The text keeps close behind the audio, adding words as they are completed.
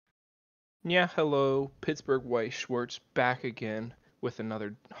Yeah, hello, Pittsburgh White Schwartz back again with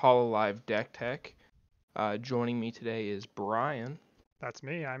another Hololive deck tech. Joining me today is Brian. That's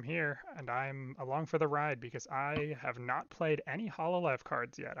me. I'm here, and I'm along for the ride because I have not played any Hololive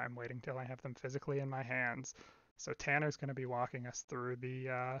cards yet. I'm waiting till I have them physically in my hands. So Tanner's going to be walking us through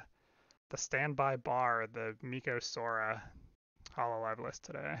the standby bar, the Miko Sora Hololive list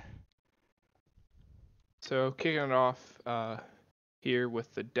today. So kicking it off here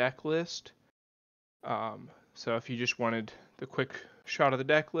with the deck list. So if you just wanted the quick shot of the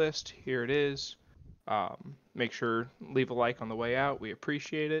deck list, here it is. Make sure leave a like on the way out. We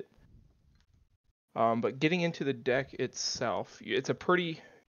appreciate it. But getting into the deck itself, it's a pretty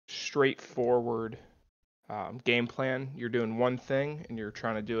straightforward game plan. You're doing one thing and you're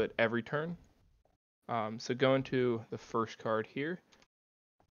trying to do it every turn. So going to the first card here,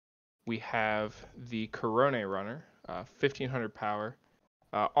 we have the Corone Runner, 1500 power.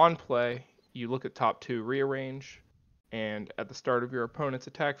 On play, you look at top two, rearrange, and at the start of your opponent's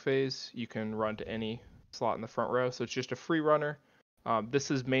attack phase, you can run to any slot in the front row. So it's just a free runner.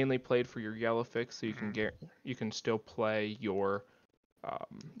 This is mainly played for your yellow fix, so Mm-hmm. you can still play you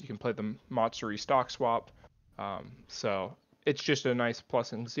can play the Matsuri stock swap. So it's just a nice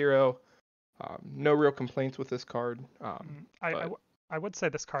plus and zero. No real complaints with this card, Mm, I, I but w- I would say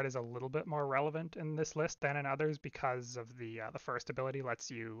this card is a little bit more relevant in this list than in others because of the first ability lets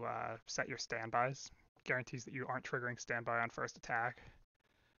you set your standbys, guarantees that you aren't triggering standby on first attack.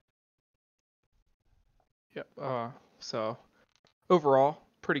 yep. So overall,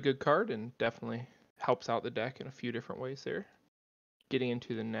 pretty good card and definitely helps out the deck in a few different ways there. Getting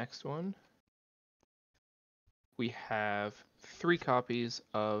into the next one, we have 3 copies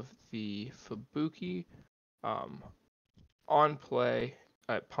of the Fubuki. Um, on play,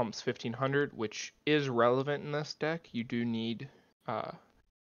 it pumps 1500, which is relevant in this deck. You do need uh,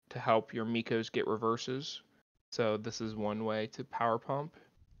 to help your Mikos get reverses. So this is one way to power pump.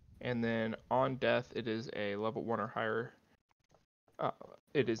 And then on death, it is a level 1 or higher. Uh,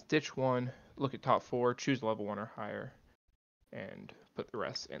 it is ditch 1, look at top 4, choose level 1 or higher, and put the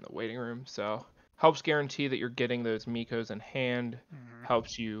rest in the waiting room. So helps guarantee that you're getting those Mikos in hand, Mm-hmm.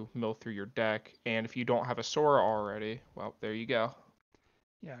 helps you mill through your deck, and if you don't have a Sora already, well, there you go.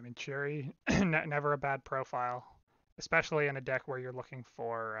 Yeah, I mean, Cherry, never a bad profile, especially in a deck where you're looking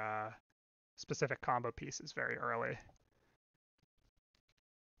for specific combo pieces very early.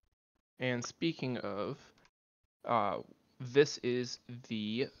 And speaking of, uh, this is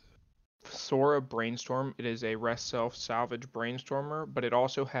the Sora Brainstorm. It is a rest self salvage brainstormer, but it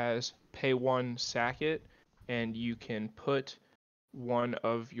also has pay one, sack it, and you can put one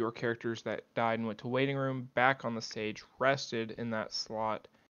of your characters that died and went to waiting room back on the stage, rested in that slot,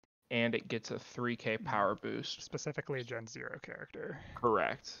 and it gets a 3k Mm, power boost. specifically a Gen Zero character.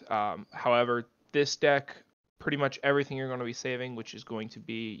 Correct. However, this deck, pretty much everything you're going to be saving, which is going to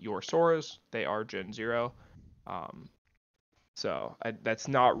be your Soras, they are Gen Zero. Um, that's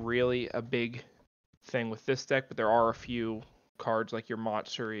not really a big thing with this deck, but there are a few cards like your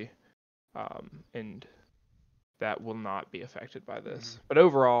Matsuri, and that will not be affected by Mm, this. But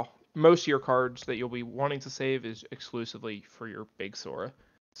overall, most of your cards that you'll be wanting to save is exclusively for your big Sora.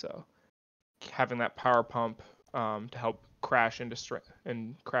 So having that power pump to help crash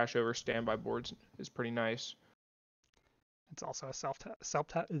and crash over standby boards is pretty nice. it's also a self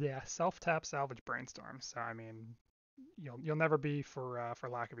tap salvage brainstorm. So I mean, you'll never be for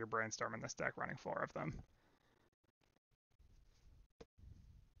lack of your brainstorm in this deck running 4 of them.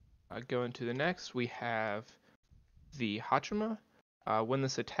 Going to the next, we have the Hachima. When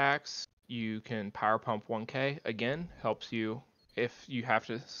this attacks, you can power pump 1k. Again, helps you if you have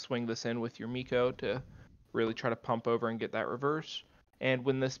to swing this in with your Miko to really try to pump over and get that reverse. And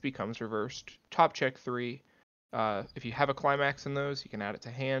when this becomes reversed, top check 3. If you have a climax in those, you can add it to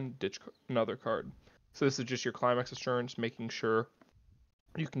hand, ditch another card. So this is just your climax assurance, making sure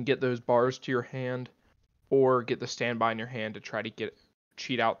you can get those bars to your hand or get the standby in your hand to try to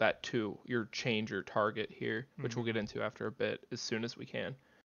cheat out that 2, your change your target here, which we'll Mm-hmm. get into after a bit as soon as we can.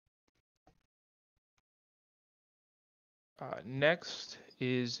 Next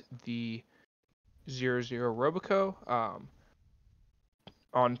is the 0-0 Roboco.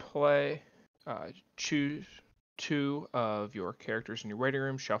 On play, choose 2 of your characters in your waiting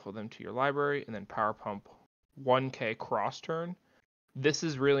room, shuffle them to your library, and then power pump 1k cross turn. This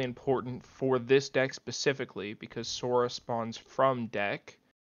is really important for this deck specifically because Sora spawns from deck.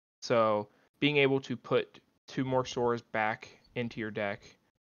 So being able to put 2 more Soras back into your deck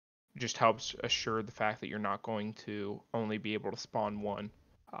just helps assure the fact that you're not going to only be able to spawn one.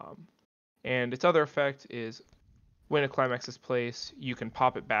 Um, and its other effect is when a climax is placed, you can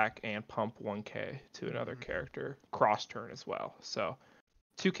pop it back and pump 1k to another Mm. character cross turn as well. So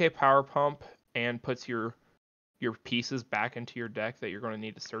 2k power pump and puts your pieces back into your deck that you're going to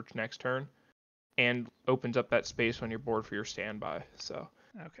need to search next turn, and opens up that space on your board for your standby. So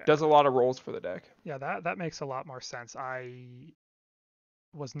Okay. does a lot of roles for the deck. Yeah, that makes a lot more sense. I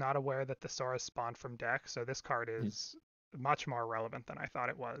was not aware that the Soras spawned from deck, so this card is much more relevant than I thought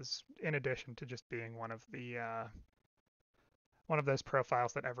it was. In addition to just being one of those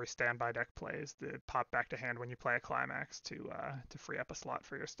profiles that every standby deck plays, the pop back to hand when you play a climax to free up a slot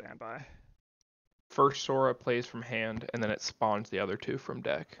for your standby. First Sora plays from hand, and then it spawns the other two from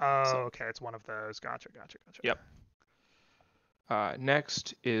deck. Oh, So, okay, it's one of those. Gotcha. yep.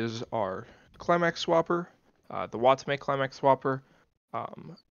 Next is our Climax Swapper, the Watame Climax Swapper.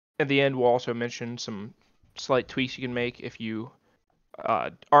 At the end, we'll also mention some slight tweaks you can make if you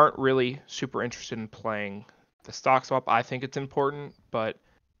aren't really super interested in playing the stock swap. I think it's important, but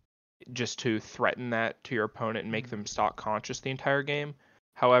just to threaten that to your opponent and make them stock conscious the entire game.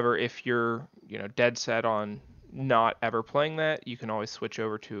 However, if you're dead set on not ever playing that, you can always switch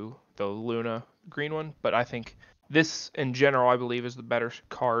over to the Luna green one. But I think this in general, I believe, is the better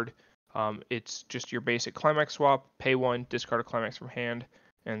card. It's just your basic climax swap, pay 1, discard a climax from hand,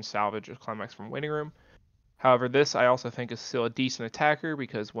 and salvage a climax from waiting room. However, this I also think is still a decent attacker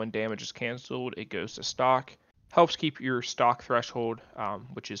because when damage is canceled, it goes to stock. Helps keep your stock threshold,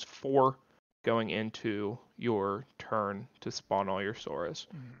 which is 4, going into your turn to spawn all your Soras.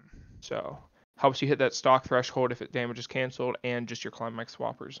 So helps you hit that stock threshold if damage is canceled, and just your climax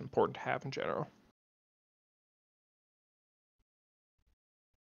swapper is important to have in general.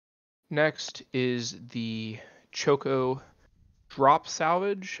 Next is the Choco Drop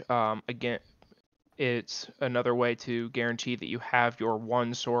Salvage. Again, it's another way to guarantee that you have your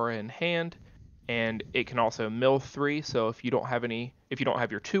 1 Sora in hand, and it can also mill 3. So if you don't have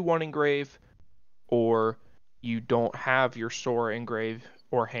your 2/1 engrave, or you don't have your Sora engrave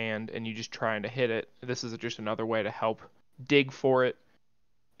or hand, and you just trying to hit it, this is just another way to help dig for it.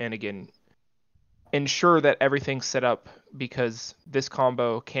 And again, ensure that everything's set up, because this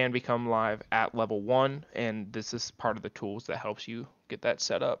combo can become live at level 1, and this is part of the tools that helps you get that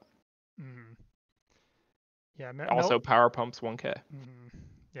set up. Mm. Yeah, Also power pumps 1k.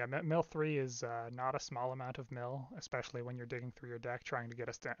 Yeah, mill 3 is not a small amount of mill, especially when you're digging through your deck trying to get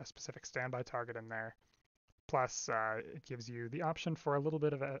a specific standby target in there. Plus, it gives you the option for a little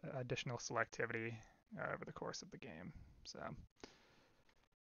bit of additional selectivity over the course of the game. So,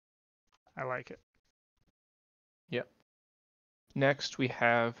 I like it. Yep. Next, we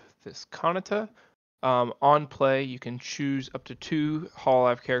have this Kanata. On play, you can choose up to 2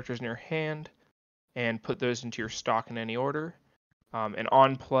 Hololive characters in your hand and put those into your stock in any order. And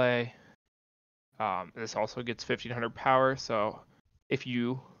on play, this also gets 1500 power. So if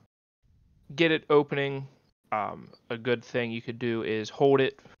you get it opening, a good thing you could do is hold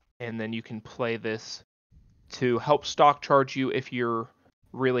it, and then you can play this to help stock charge you if you're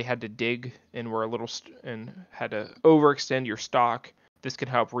really had to dig and were a little and had to overextend your stock. This can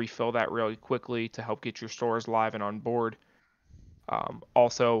help refill that really quickly to help get your stores live and on board.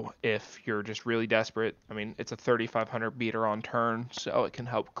 Also, if you're just really desperate, I mean, it's a 3500 beater on turn, so it can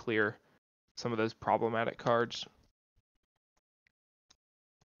help clear some of those problematic cards.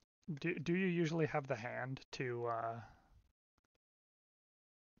 Do you usually have the hand to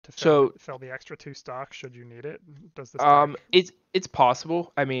fill the extra 2 stocks should you need it? Does this deck? It's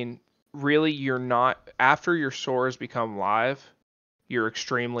possible. I mean, really, you're not, after your Soras become live, you're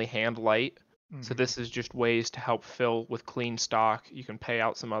extremely hand light. So this is just ways to help fill with clean stock. You can pay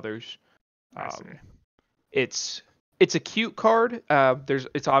out some others. I see. It's a cute card.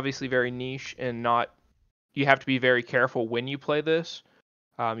 It's obviously very niche, and not, you have to be very careful when you play this.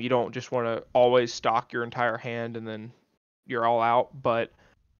 You don't just want to always stock your entire hand and then you're all out. But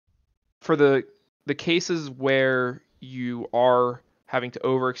for the cases where you are having to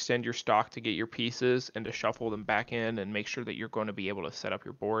overextend your stock to get your pieces and to shuffle them back in and make sure that you're going to be able to set up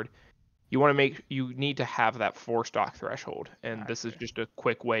your board, you need to have that 4 stock threshold, and this is just a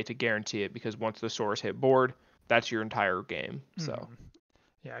quick way to guarantee it, because once the Soras hit board, that's your entire game. So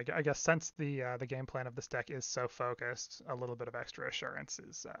yeah, I guess since the game plan of this deck is so focused, a little bit of extra assurance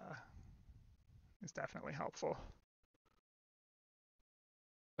is definitely helpful.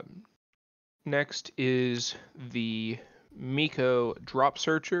 Next is the Miko Drop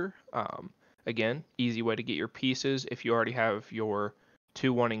Searcher. Again, easy way to get your pieces. If you already have your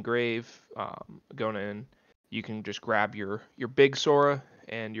 2/1 engrave going in, you can just grab your big Sora,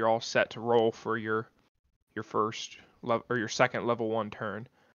 and you're all set to roll for your first or your second level 1 turn.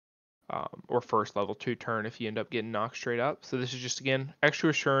 or first level 2 turn if you end up getting knocked straight up. So this is just, again, extra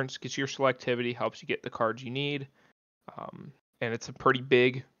assurance, gets your selectivity, helps you get the cards you need. And it's a pretty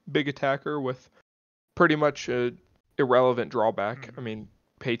big attacker with pretty much a irrelevant drawback. I mean,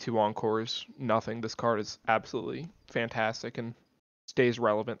 pay 2 Encore is nothing. This card is absolutely fantastic and stays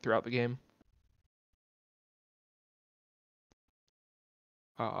relevant throughout the game.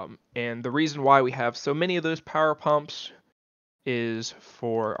 And the reason why we have so many of those power pumps is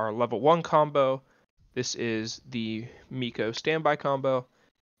for our level 1 combo. This is the Miko standby combo.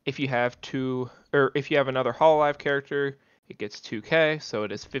 If you have another Hololive character, it gets 2k, so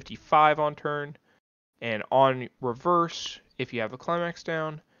it is 55 on turn. And on reverse, if you have a climax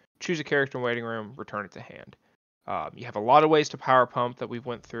down, choose a character in waiting room, return it to hand. You have a lot of ways to power pump that we've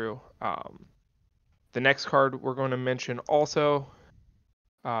went through. The next card we're going to mention also,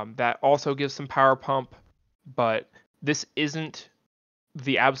 that also gives some power pump, but this isn't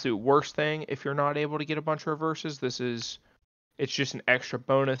the absolute worst thing if you're not able to get a bunch of reverses. It's just an extra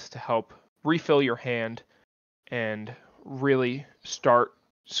bonus to help refill your hand and really start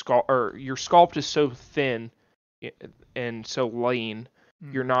your sculpt is so thin and so lean,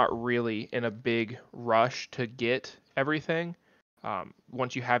 you're not really in a big rush to get everything.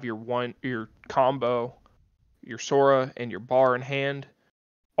 Once you have your combo, your Sora, and your bar in hand,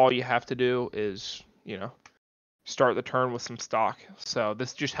 all you have to do is, start the turn with some stock. So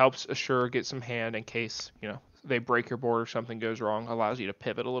this just helps assure get some hand in case, they break your board or something goes wrong, allows you to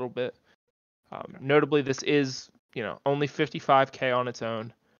pivot a little bit. Notably, this is, only 55k on its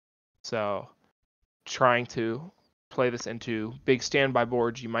own. So trying to play this into big standby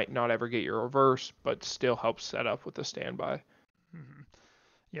boards, you might not ever get your reverse, but still helps set up with the standby.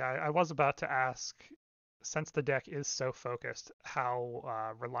 Yeah, I was about to ask, since the deck is so focused,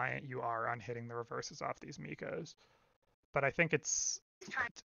 how reliant you are on hitting the reverses off these Mikos. But I think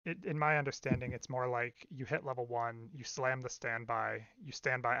in my understanding, it's more like you hit level 1, you slam the standby, you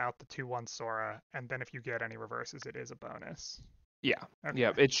standby out the 2/1 Sora, and then if you get any reverses, it is a bonus. Yeah, Okay.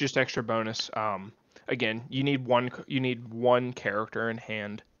 yeah, it's just extra bonus. Again, you need one character in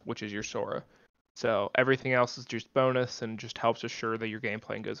hand, which is your Sora. So everything else is just bonus and just helps assure that your game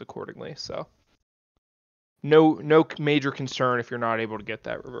plan goes accordingly. So no major concern if you're not able to get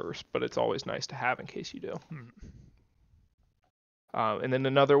that reverse, but it's always nice to have in case you do. And then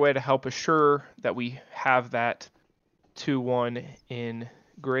another way to help assure that we have that 2/1 in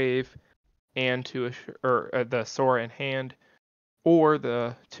grave and the Sora in hand, or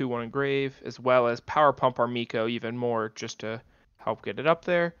the 2/1 in grave, as well as power pump our Miko even more just to help get it up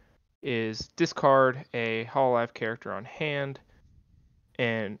there, is discard a Hololive character on hand,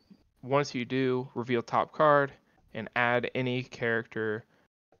 and once you do, reveal top card and add any character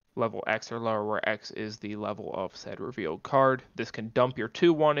level X or lower, where X is the level of said revealed card. This can dump your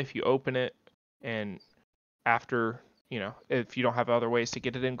 2/1 if you open it, and after, if you don't have other ways to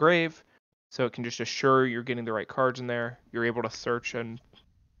get it in grave, so it can just assure you're getting the right cards in there. You're able to search and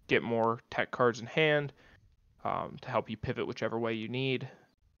get more tech cards in hand to help you pivot whichever way you need,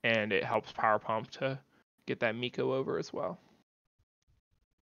 and it helps power pump to get that Miko over as well.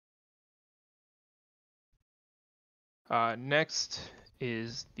 Next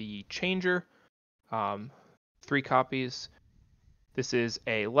is the Changer. 3 copies. This is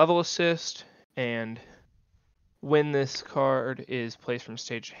a level assist, and when this card is placed from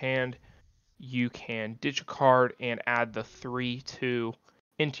stage to hand, you can ditch a card and add the 3/2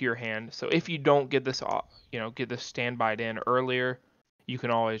 into your hand. So if you don't get this standbyed in earlier, you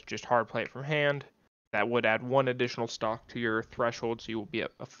can always just hard play it from hand. That would add 1 additional stock to your threshold, so you will be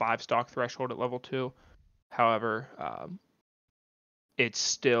at a 5 stock threshold at level 2. However, it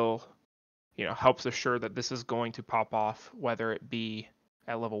still, helps assure that this is going to pop off, whether it be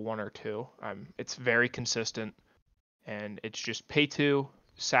at level 1 or 2. It's very consistent, and it's just pay 2,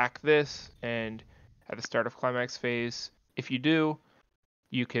 sack this, and at the start of climax phase, if you do,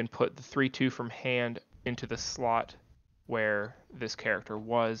 you can put the 3/2 from hand into the slot where this character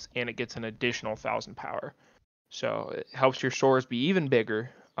was, and it gets an additional 1,000 power. So it helps your Soras be even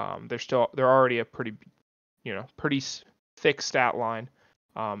bigger. They're already a pretty thick stat line,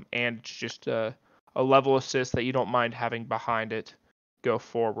 and it's just a level assist that you don't mind having behind it go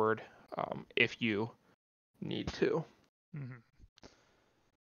forward if you need to.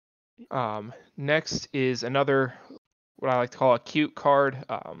 Next is another, what I like to call a cute card.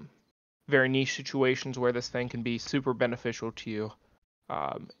 Very niche situations where this thing can be super beneficial to you.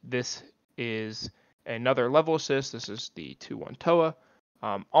 This is another level assist. This is the 2/1 Toa.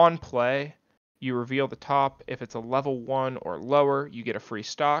 On play, you reveal the top. If it's a level 1 or lower, you get a free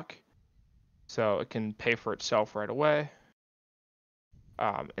stock. So it can pay for itself right away.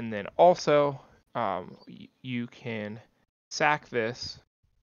 And then also, you can sack this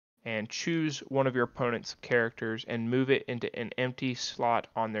and choose one of your opponent's characters and move it into an empty slot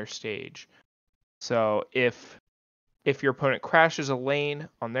on their stage. So if your opponent crashes a lane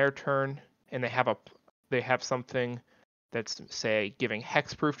on their turn and they have something that's, say, giving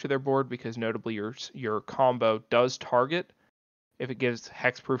hexproof to their board, because notably your combo does target. If it gives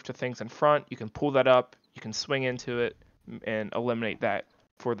hexproof to things in front, you can pull that up, you can swing into it and eliminate that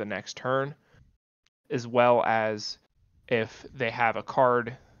for the next turn. As well as if they have a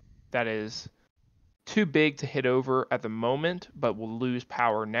card that is too big to hit over at the moment, but will lose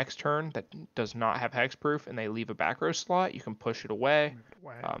power next turn, that does not have hexproof, and they leave a back row slot, you can push it away.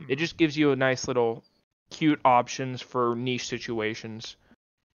 It just gives you a nice little cute options for niche situations.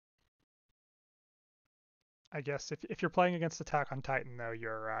 I guess if you're playing against Attack on Titan, though,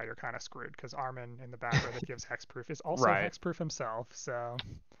 you're kind of screwed, because Armin in the back row that gives hexproof is also Right. hexproof himself. So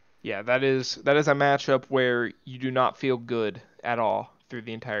Yeah, that is a matchup where you do not feel good at all through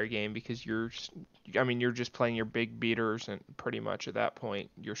the entire game, because you're just playing your big beaters, and pretty much at that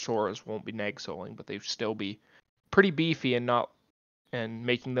point your Soras won't be neg souling, but they still be pretty beefy and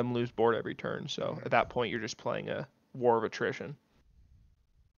making them lose board every turn. So at that point you're just playing a war of attrition.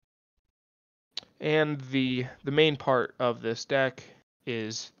 And the main part of this deck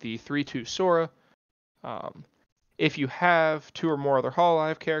is the 3/2 Sora. If you have 2 or more other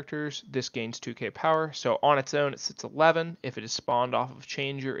Hololive characters, this gains 2k power. So on its own, it sits 11. If it is spawned off of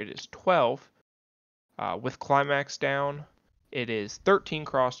Changer, it is 12. With Climax down, it is 13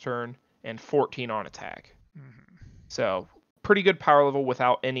 cross turn and 14 on attack. So pretty good power level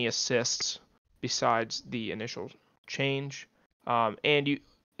without any assists besides the initial change.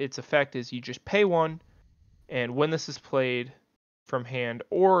 Its effect is you just pay 1, and when this is played from hand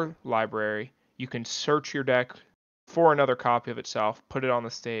or library, you can search your deck for another copy of itself, put it on the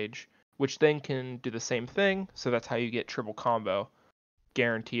stage, which then can do the same thing. So that's how you get triple combo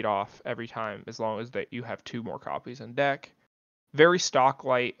guaranteed off every time, as long as that you have 2 more copies in deck. Very stock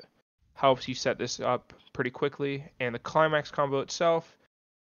light, helps you set this up pretty quickly. And the Climax combo itself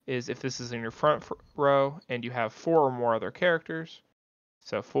is if this is in your front row and you have 4 or more other characters,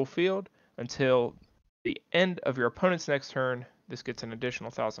 so full field, until the end of your opponent's next turn, this gets an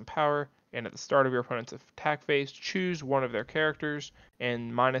additional 1,000 power, and at the start of your opponent's attack phase, choose one of their characters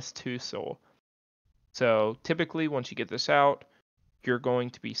and -2 soul. So typically, once you get this out, you're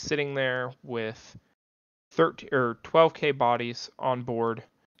going to be sitting there with 13 or 12k bodies on board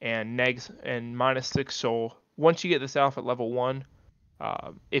and negs and -6 soul. Once you get this out at level 1,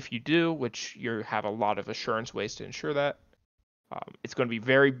 if you do, which you have a lot of assurance ways to ensure that, it's going to be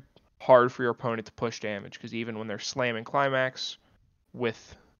very hard for your opponent to push damage, because even when they're slamming Climax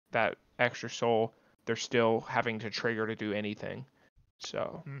with that extra soul, they're still having to trigger to do anything.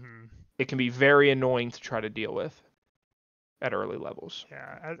 So it can be very annoying to try to deal with at early levels.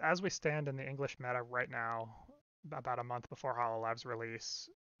 Yeah, as we stand in the English meta right now, about a month before Hololive's release,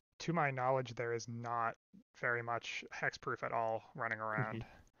 to my knowledge, there is not very much hexproof at all running around.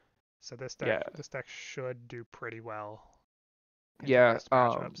 So this deck should do pretty well. Yeah,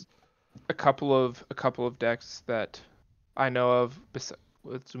 a couple of decks that I know of, as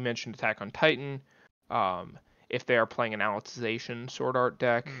we mentioned, Attack on Titan. If they are playing an Alicization Sword Art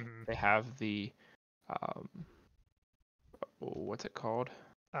deck, they have the what's it called?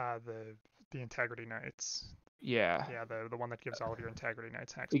 The Integrity Knights. Yeah. Yeah, the one that gives all of your Integrity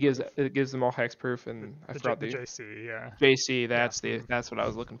Knights hexproof. It gives them all hexproof, and I forgot the JC. Yeah. JC. That's what I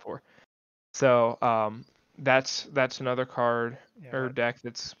was looking for. So that's another card or deck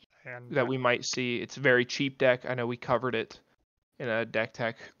that we might see. It's a very cheap deck. I know we covered it in a deck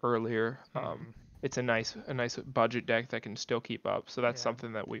tech earlier. It's a nice budget deck that can still keep up. So that's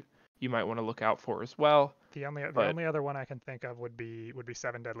something that you might want to look out for as well. The only other one I can think of would be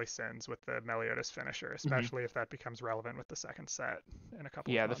Seven Deadly Sins with the Meliodas finisher, especially if that becomes relevant with the second set in a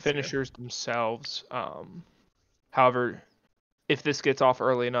couple of months. Yeah, the finishers themselves. However, if this gets off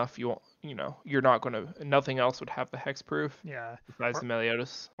early enough, you're not going to. Nothing else would have the hexproof. Yeah. Besides the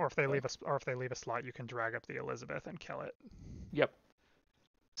Meliodas. Or if they leave a slot, you can drag up the Elizabeth and kill it. Yep.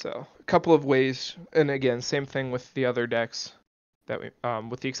 So a couple of ways, and again, same thing with the other decks that we,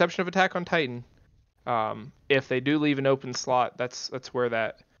 with the exception of Attack on Titan. If they do leave an open slot, that's where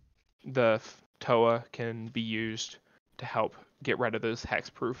the Toa can be used to help get rid of those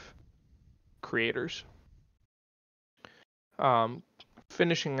hexproof creators.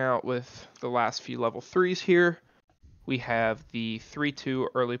 Finishing out with the last few level 3s here, we have the 3/2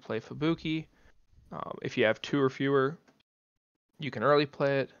 early play Fubuki. If you have 2 or fewer, you can early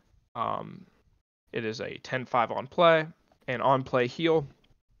play it. It is a 10/5 on play, and on play heal.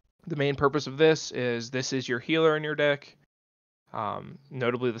 The main purpose of this is your healer in your deck.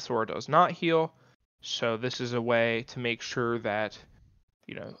 Notably, the Sora does not heal, so this is a way to make sure that,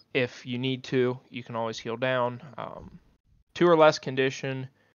 if you need to, you can always heal down. 2 or less condition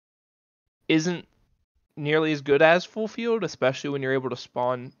isn't nearly as good as full field, especially when you're able to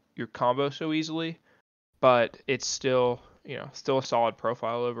spawn your combo so easily, but it's still a solid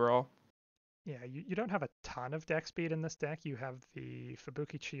profile overall. Yeah, you don't have a ton of deck speed in this deck. You have the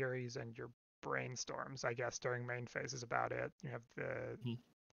Fubuki Chiris and your Brainstorms, I guess, during main phase is about it. You have the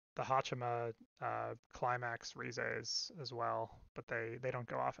Hachima Climax Rises as well, but they don't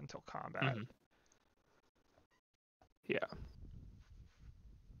go off until combat. Mm-hmm. Yeah.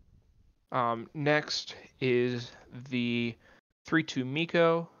 Next is the 3/2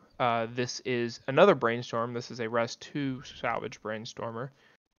 Miko. This is another Brainstorm. This is a Res 2 Salvage Brainstormer.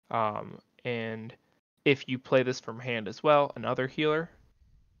 And if you play this from hand as well, another healer.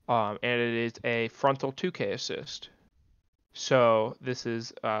 And it is a frontal 2k assist. So this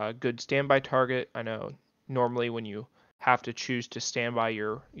is a good standby target. I know normally when you have to choose to stand by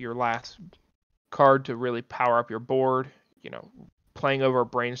your last card to really power up your board, playing over a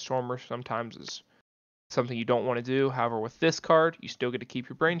Brainstormer sometimes is something you don't want to do. However, with this card, you still get to keep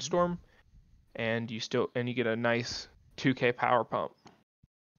your Brainstorm, and you get a nice 2k power pump.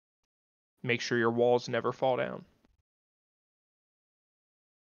 Make sure your walls never fall down.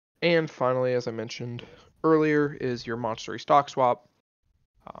 And finally, as I mentioned earlier, is your monster stock swap.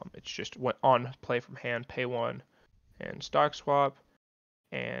 It's just on play from hand, pay 1, and stock swap.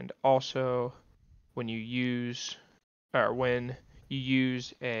 And also, when you use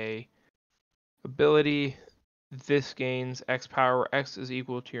a ability, this gains X power, where X is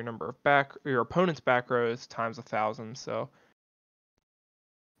equal to your number of your opponent's back rows times 1,000. So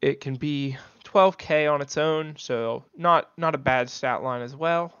it can be 12k on its own, so not a bad stat line as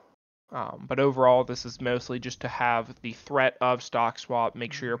well. But overall, this is mostly just to have the threat of stock swap,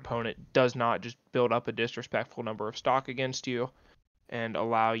 make sure your opponent does not just build up a disrespectful number of stock against you, and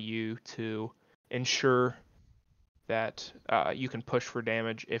allow you to ensure that you can push for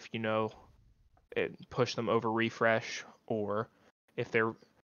damage if push them over refresh, or if they're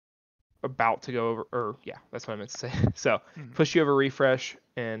about to go over, or yeah, that's what I meant to say. So push you over refresh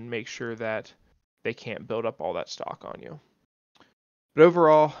and make sure that they can't build up all that stock on you. But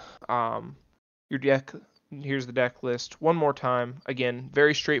overall, your deck, here's the deck list one more time. Again,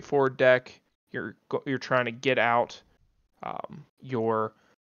 very straightforward deck. You're trying to get out your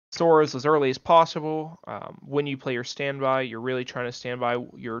Soras as early as possible. When you play your standby, you're really trying to stand by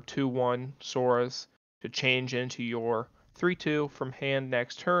your 2/1 Soras to change into your 3/2 from hand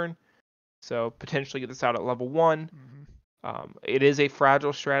next turn. So potentially get this out at level 1. It is a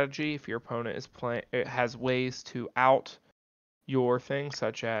fragile strategy if your opponent it has ways to out your things,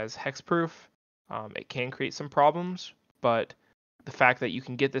 such as hexproof. It can create some problems, but the fact that you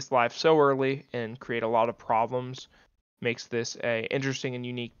can get this live so early and create a lot of problems makes this a interesting and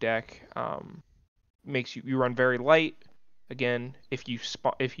unique deck. Makes you run very light. Again, if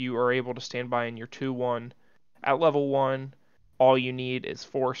you are able to stand by in your 2/1 at level 1, all you need is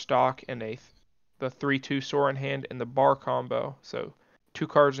 4 stock and the 3/2 Sora in hand and the bar combo. So 2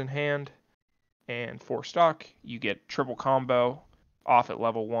 cards in hand and 4 stock, you get triple combo off at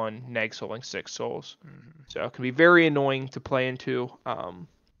level 1, neg souling 6 souls. So it can be very annoying to play into.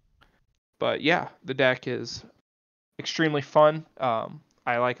 But yeah, the deck is extremely fun.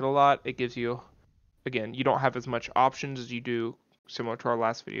 I like it a lot. It gives you, again, you don't have as much options as you do similar to our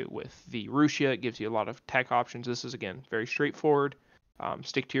last video with the Rushia. It gives you a lot of tech options. This is, again, very straightforward.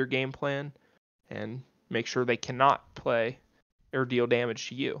 Stick to your game plan and make sure they cannot play or deal damage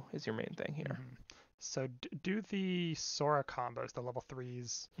to you is your main thing here. So do the Sora combos, the level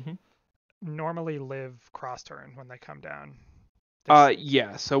 3s, normally live cross turn when they come down?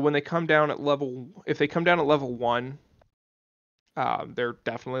 Yeah. So when they come down if they come down at level 1, they're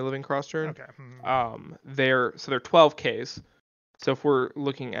definitely living cross turn. Okay. They're 12Ks. So if we're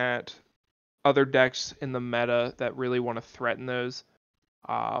looking at other decks in the meta that really want to threaten those,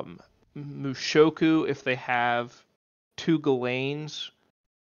 Mushoku, if they have 2 Galanes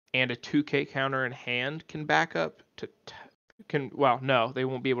and a 2k counter in hand, can back up to no, they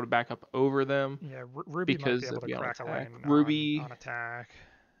won't be able to back up over them. Yeah, Ruby might be able to crack a lane on attack.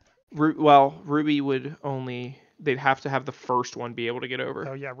 Ruby would they'd have to have the first one be able to get over.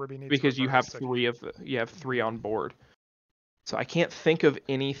 Oh yeah, Ruby needs because reverse, you have 3 on board. So I can't think of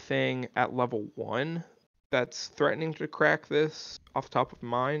anything at level 1 that's threatening to crack this off the top of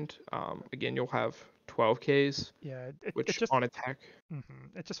mind. Again, you'll have 12Ks, Yeah, it which just on attack.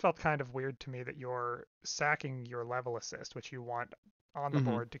 it just felt kind of weird to me that you're sacking your level assist, which you want on the Hmm.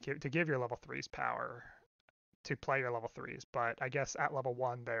 board to give your level threes power to play your level threes. But I guess at level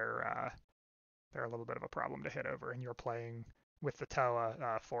one they're a little bit of a problem to hit over, and you're playing with the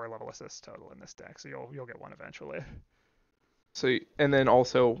Toa 4 level assist total in this deck, so you'll get one eventually. So and then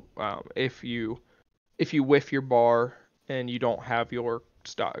also if you whiff your bar and you don't have your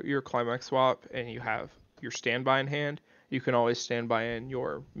climax swap and you have your standby in hand, you can always standby in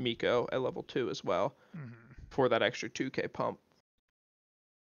your Miko at level 2 as well Hmm. for that extra 2k pump.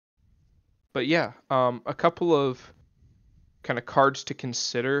 But yeah, a couple of kind of cards to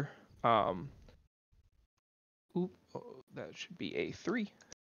consider. Um, that should be a 3.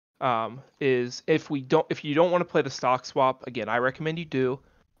 Is if you don't want to play the stock swap, again, I recommend you do.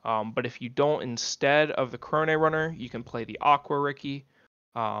 But if you don't, instead of the Crone Runner, you can play the Aqua Ricky.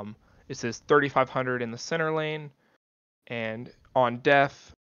 It says 3,500 in the center lane, and on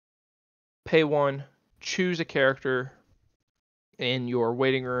death, pay 1, choose a character in your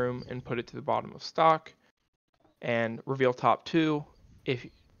waiting room and put it to the bottom of stock, and reveal top 2. If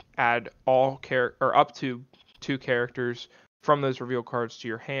add or up to 2 characters from those reveal cards to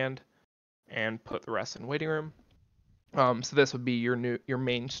your hand, and put the rest in waiting room. So this would be your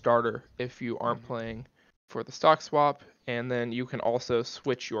main starter if you aren't Hmm. playing for the stock swap, and then you can also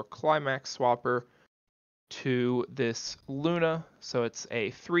switch your climax swapper to this Luna. So it's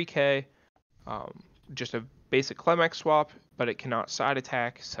a 3k, just a basic climax swap, but it cannot side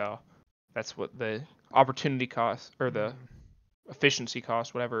attack. So that's what the opportunity cost or the Hmm. efficiency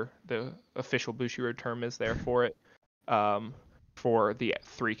cost, whatever the official Bushiroad term is there for it. Um, for the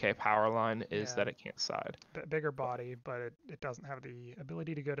 3k power line is Yeah, that it can't side. bigger body, but it doesn't have the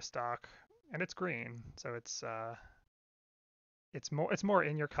ability to go to stock, and it's green, so it's more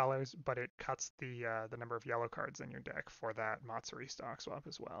in your colors, but it cuts the number of yellow cards in your deck for that Matsuri stock swap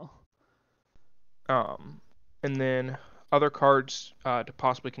as well. Um, and then other cards to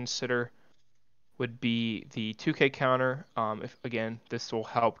possibly consider would be the 2K counter. If again, this will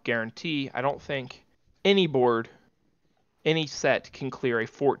help guarantee. I don't think any board, any set can clear a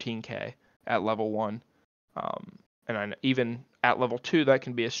 14K at level 1. And even at level 2, that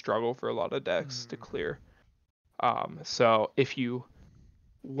can be a struggle for a lot of decks to Mm. clear. So if you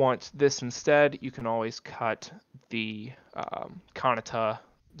want this instead, you can always cut the Kanata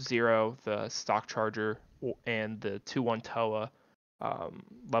 0, the stock charger, and the 2/1 Toa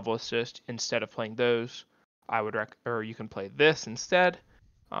level assist instead of playing those. Or you can play this instead.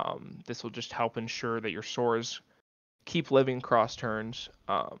 This will just help ensure that your Soras keep living cross turns.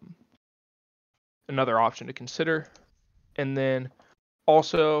 Another option to consider. And then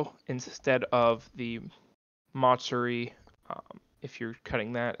also, instead of the Matsuri, if you're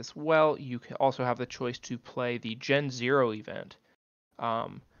cutting that as well, you can also have the choice to play the Gen 0 event.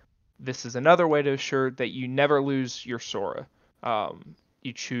 Um, this is another way to assure that you never lose your Sora.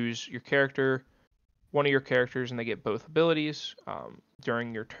 You choose your character, one of your characters, and they get both abilities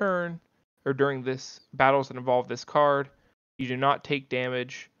during your turn or during this battles that involve this card. You do not take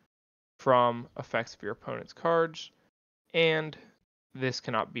damage from effects of your opponent's cards, and this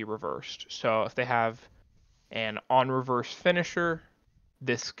cannot be reversed. So if they have an on reverse finisher,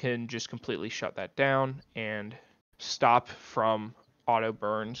 this can just completely shut that down and stop from auto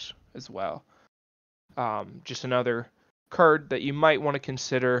burns as well. Just another card that you might want to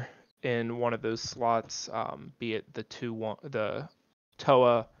consider in one of those slots, be it the Toa.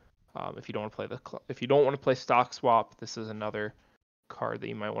 If you don't want to play stock swap, this is another card that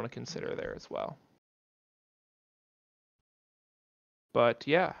you might want to consider there as well. But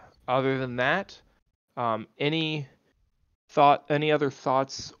yeah, other than that, any other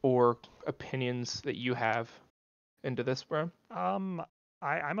thoughts or opinions that you have into this, Brown? Um,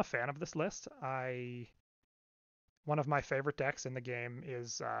 I'm a fan of this list. One of my favorite decks in the game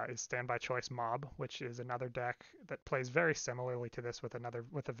is Standby Choice Mob, which is another deck that plays very similarly to this with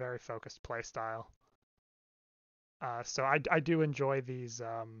a very focused play style. So I do enjoy these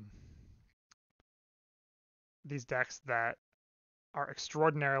decks that are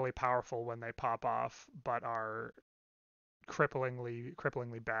extraordinarily powerful when they pop off, but are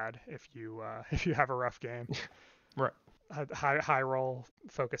cripplingly bad if you if you have a rough game. Right. High roll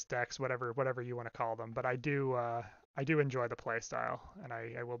focused decks, whatever you want to call them. But I do enjoy the play style, and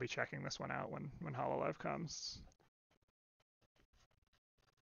I will be checking this one out when Hololive comes.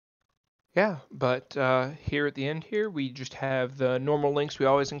 Yeah, but here at the end here, we just have the normal links we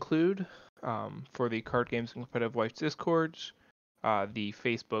always include for the Card Games and Competitive Wife Discords, the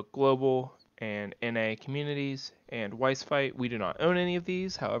Facebook Global and NA communities, and Weiss Fight. We do not own any of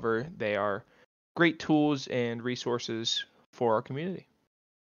these, however, they are great tools and resources for our community.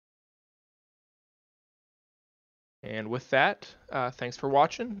 And with that, thanks for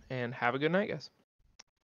watching and have a good night, guys.